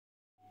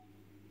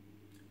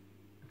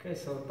Okay,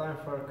 so time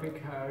for a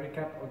quick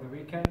recap of the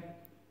weekend.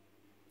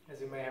 As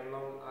you may have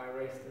known, I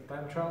raced a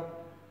time trial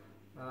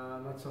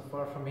not so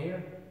far from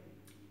here,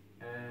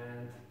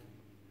 and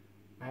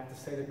I have to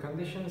say the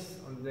conditions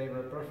on the day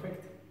were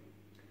perfect,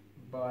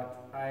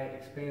 but I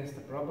experienced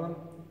a problem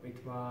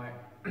with my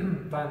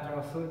time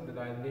trial suit that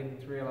I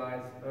didn't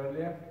realize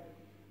earlier.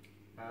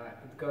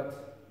 It got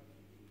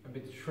a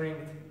bit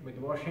shrinked with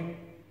washing,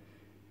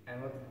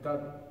 and what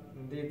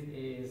it did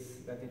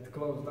is that it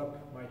closed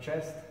up my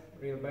chest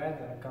real bad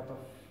and cut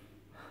off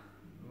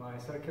my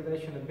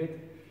circulation a bit,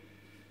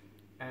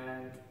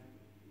 and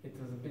it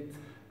was a bit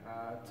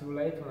too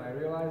late when I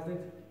realized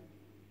it,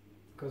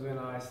 because when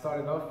I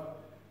started off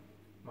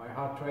my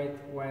heart rate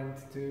went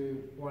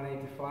to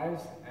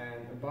 185s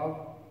and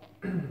above,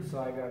 so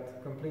I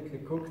got completely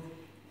cooked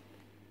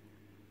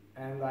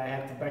and I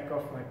had to back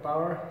off my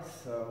power.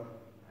 So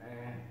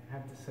I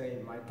have to say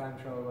my time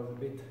trial was a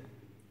bit,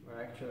 well,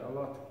 actually a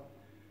lot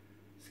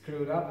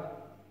screwed up,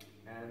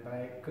 and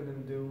I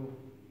couldn't do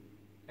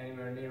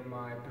anywhere near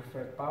my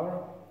preferred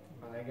power,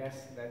 but I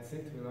guess that's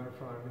it, we learn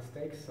from our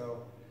mistakes.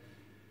 So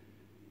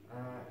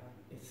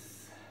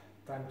it's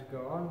time to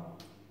go on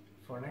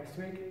for next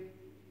week.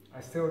 I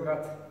still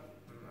got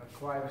a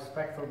quite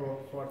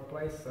respectable 4th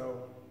place,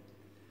 so,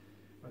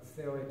 but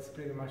still it's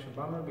pretty much a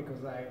bummer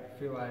because I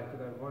feel I could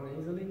have won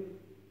easily.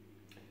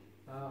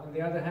 On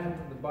the other hand,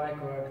 the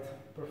bike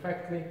worked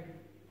perfectly,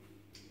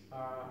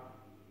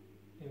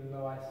 even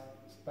though I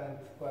spent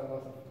quite a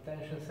lot of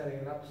attention setting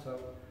it up, so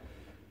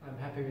I'm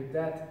happy with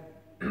that.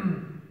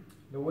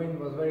 The wind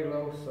was very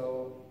low,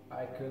 so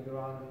I could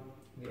run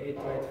the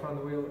 8x8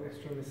 front wheel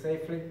extremely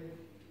safely,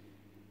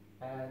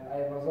 and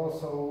I was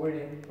also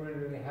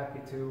really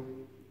happy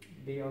to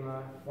be on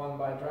a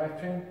 1x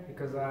drivetrain,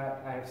 because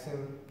I have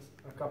seen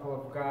a couple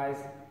of guys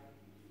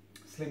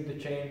slip the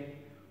chain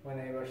when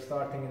they were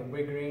starting in the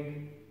big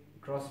ring,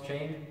 cross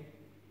chain.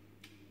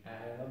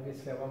 And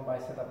obviously a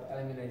 1x setup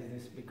eliminates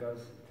this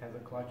because it has a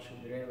clutch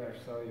and derailleur,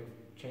 so your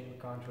chain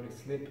can't really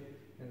slip,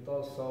 and it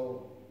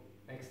also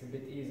makes it a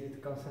bit easy to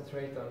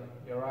concentrate on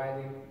your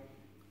riding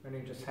when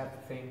you just have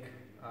to think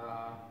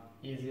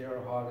easier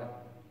or harder.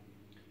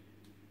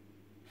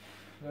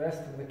 The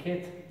rest of the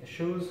kit, the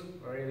shoes,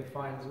 were really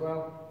fine as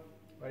well,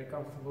 very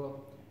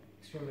comfortable,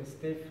 extremely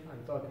stiff.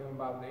 I'm talking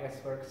about the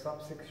S-Works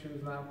Sub 6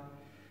 shoes now.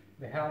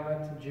 The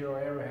helmet, Giro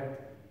Arrowhead,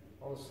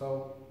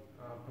 also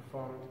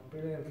performed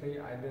brilliantly.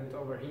 I didn't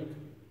overheat,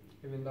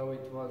 even though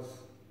it was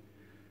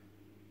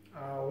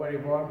very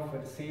warm for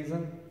the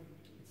season.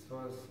 It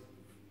was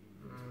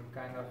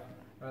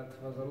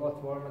it was a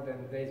lot warmer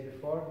than the days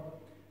before.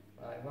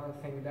 I don't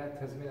think that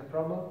has been a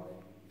problem.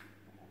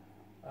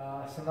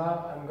 So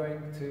now I'm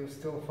going to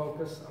still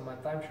focus on my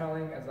time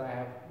trialing, as I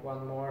have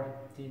one more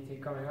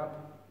TT coming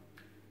up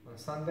on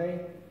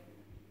Sunday.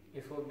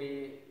 It will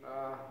be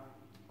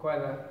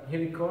quite a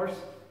hilly course,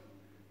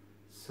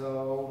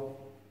 so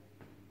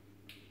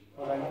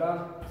what I've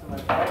done to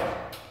my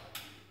bike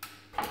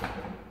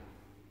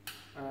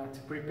to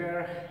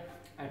prepare,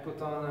 I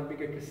put on a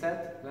bigger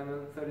cassette,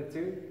 Lemon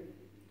 32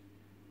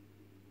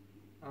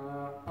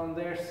 on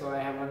there, so I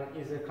have an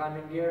easier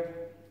climbing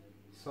gear.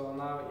 So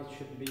now it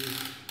should be,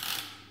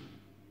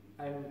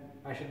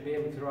 I should be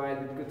able to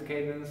ride with good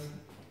cadence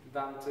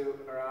down to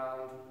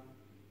around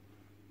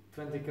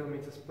 20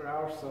 kilometers per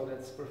hour, so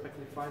that's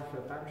perfectly fine for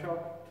a time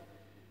trial.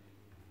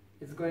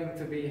 It's going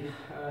to be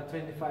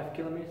 25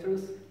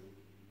 kilometers,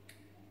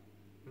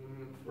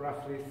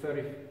 roughly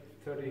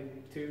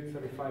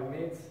 32-35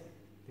 minutes,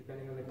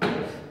 depending on the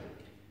course.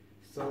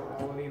 So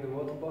I will need a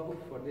water bottle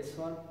for this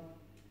one.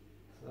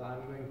 So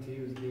I'm going to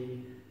use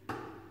the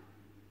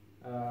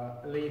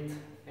Elite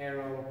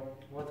Aero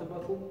water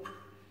bottle,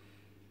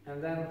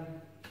 and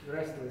then the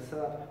rest of the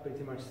setup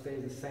pretty much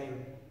stays the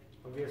same.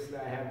 Obviously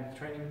I have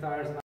training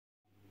tires now.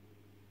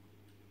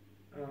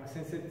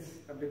 Since it's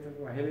a bit of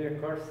a hillier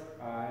course,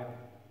 I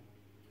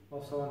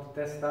also want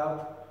to test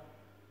out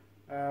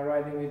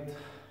riding with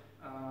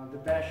the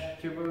Dash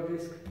turbo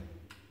disc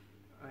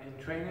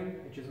in training,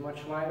 which is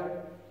much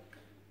lighter,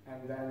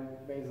 and then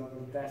based on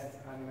the test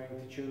I'm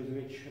going to choose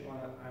which one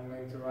I'm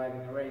going to ride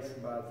in a race.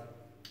 But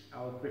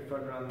I would prefer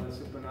to run the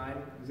Super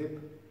 9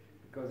 Zip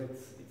because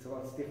it's a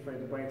lot stiffer,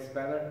 it brakes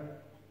better,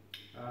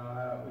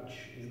 which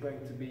is going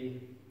to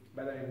be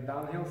better in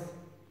downhills.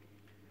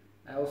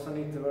 I also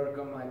need to work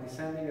on my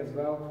descending as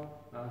well,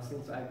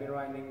 since I've been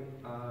riding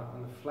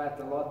on the flat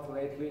a lot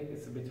lately.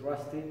 It's a bit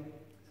rusty,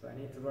 so I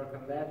need to work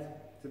on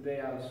that. Today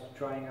I was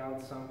trying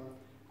out some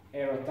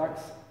aero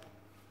tucks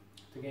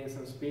to gain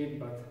some speed,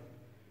 but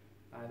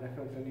I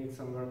definitely need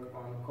some work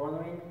on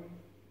cornering.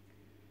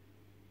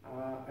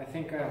 I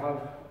think I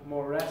have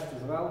more rest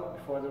as well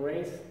before the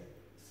race,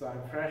 so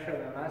I'm fresher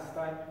than last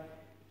time.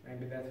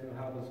 Maybe that will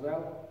help as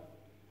well.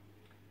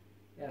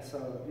 Yeah,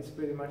 so this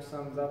pretty much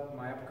sums up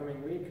my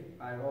upcoming week.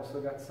 I've also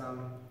got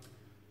some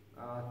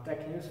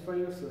tech news for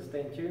you, so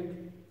stay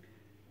tuned.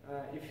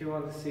 If you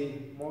want to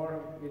see more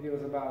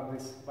videos about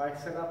this bike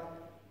setup,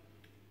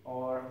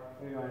 or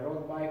maybe my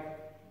road bike,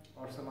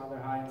 or some other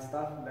high-end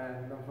stuff,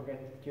 then don't forget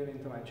to tune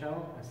into my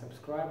channel and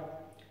subscribe.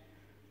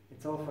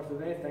 It's all for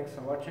today, thanks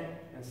for watching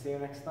and see you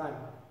next time.